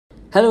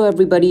Hello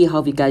everybody, how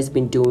have you guys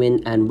been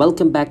doing, and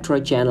welcome back to our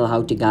channel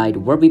How to Guide,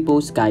 where we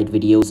post guide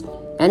videos.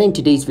 And in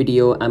today's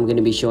video I'm going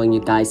to be showing you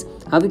guys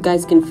how you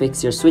guys can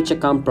fix your switch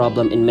account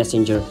problem in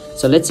Messenger.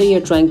 So let's say you're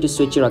trying to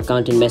switch your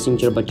account in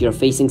Messenger but you're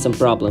facing some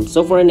problems.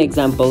 So for an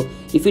example,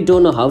 if you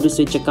don't know how to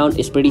switch account,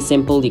 it's pretty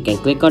simple. You can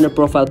click on a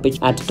profile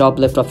picture at the top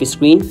left of your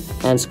screen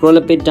and scroll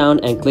a bit down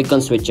and click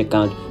on switch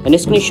account, and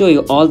it's going to show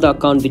you all the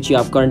account which you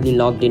have currently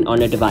logged in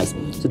on your device.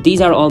 So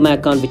these are all my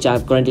account which I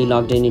have currently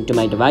logged in into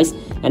my device,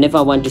 and if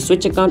I want to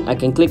switch account I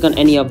can click on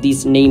any of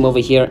these name over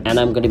here and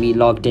I'm going to be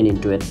logged in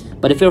into it.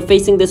 But if you're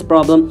facing this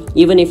problem,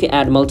 even if you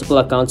add multiple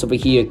accounts over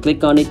here,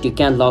 click on it, you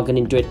can't log in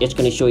into it, it's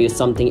going to show you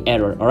something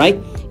error.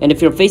 Alright, and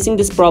if you're facing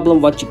this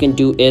problem, what you can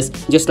do is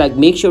just like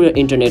make sure your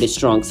internet is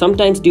strong.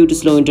 Sometimes due to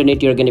slow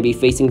internet you're going to be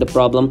facing the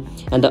problem,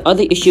 and the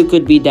other issue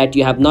could be that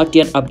you have not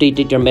yet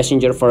updated your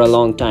Messenger for a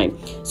long time.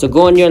 So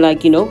go on your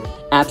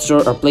App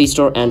Store or Play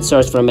Store and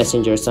search for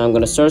Messenger. So I'm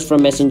going to search for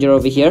Messenger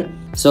over here.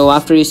 So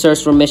after you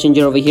search for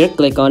Messenger over here,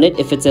 click on it.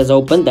 If it says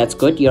open, that's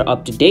good, you're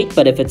up to date.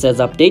 But if it says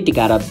update, you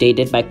gotta update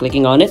it by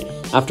clicking on it.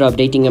 After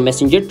updating your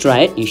Messenger, try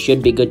it, you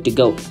should be good to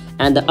go.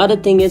 And the other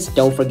thing is,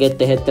 don't forget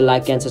to hit the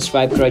like and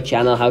subscribe to our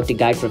channel How to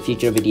Guide for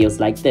future videos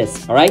like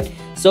this. Alright,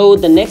 so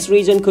the next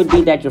reason could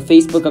be that your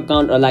Facebook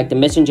account or like the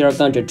Messenger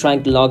account you're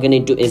trying to log in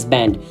into is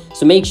banned.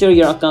 So make sure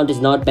your account is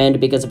not banned,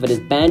 because if it is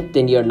banned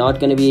then you're not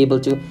going to be able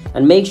to.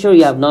 And make sure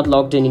you have not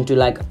logged in into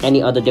like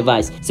any other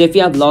device. So if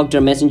you have logged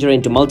your Messenger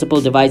into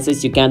multiple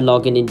devices, you can't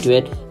log in into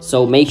it.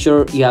 So make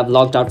sure you have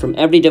logged out from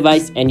every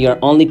device and you're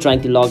only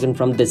trying to log in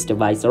from this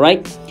device.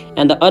 Alright,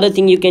 and the other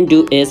thing you can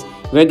do is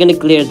we're going to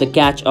clear the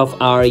cache of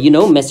our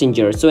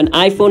Messenger. So in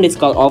iPhone it's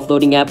called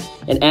offloading app,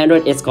 and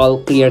Android it's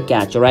called clear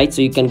cache. Alright,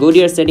 so you can go to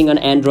your setting on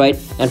Android,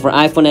 and for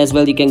iPhone as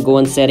well you can go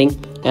on setting,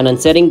 and on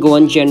setting go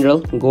on general,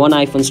 go on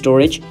iPhone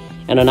storage,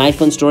 and on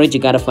iPhone storage you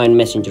gotta find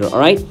Messenger.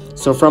 Alright,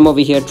 so from over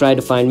here try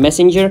to find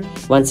Messenger.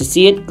 Once you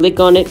see it, click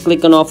on it,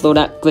 click on offload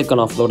app, click on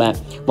offload app.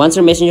 Once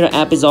your Messenger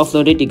app is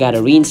offloaded, you gotta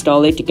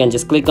reinstall it. You can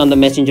just click on the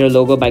Messenger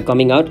logo by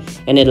coming out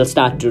and it'll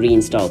start to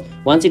reinstall.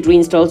 Once it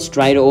reinstalls,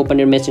 try to open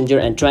your Messenger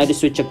and try to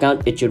switch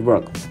account. It should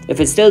work.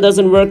 If it still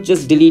doesn't work,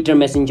 just delete your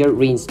Messenger,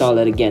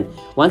 reinstall it again.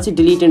 Once you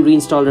delete and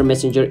reinstall your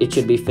Messenger, it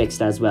should be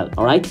fixed as well.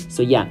 Alright,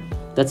 so yeah,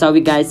 that's how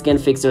you guys can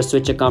fix your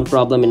switch account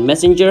problem in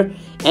Messenger.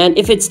 And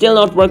if it's still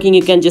not working,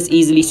 you can just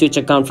easily switch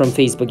account from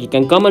Facebook. You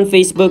can come on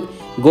Facebook,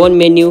 go on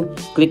menu,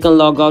 click on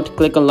logout,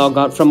 click on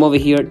logout. From over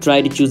here,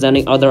 try to choose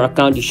any other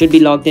account. You should be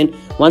logged in.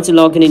 Once you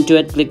log in into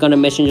it, click on a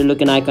Messenger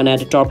looking icon at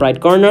the top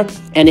right corner,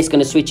 and it's going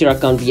to switch your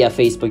account via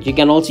Facebook. You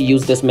can also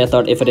use this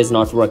method if it is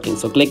not working.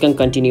 So click on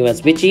continue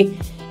as switchy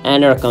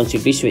and your account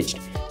should be switched.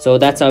 So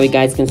that's how you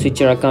guys can switch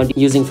your account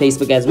using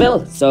Facebook as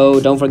well. So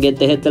don't forget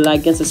to hit the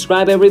like and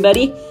subscribe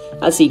everybody.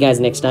 I'll see you guys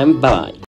next time. Bye.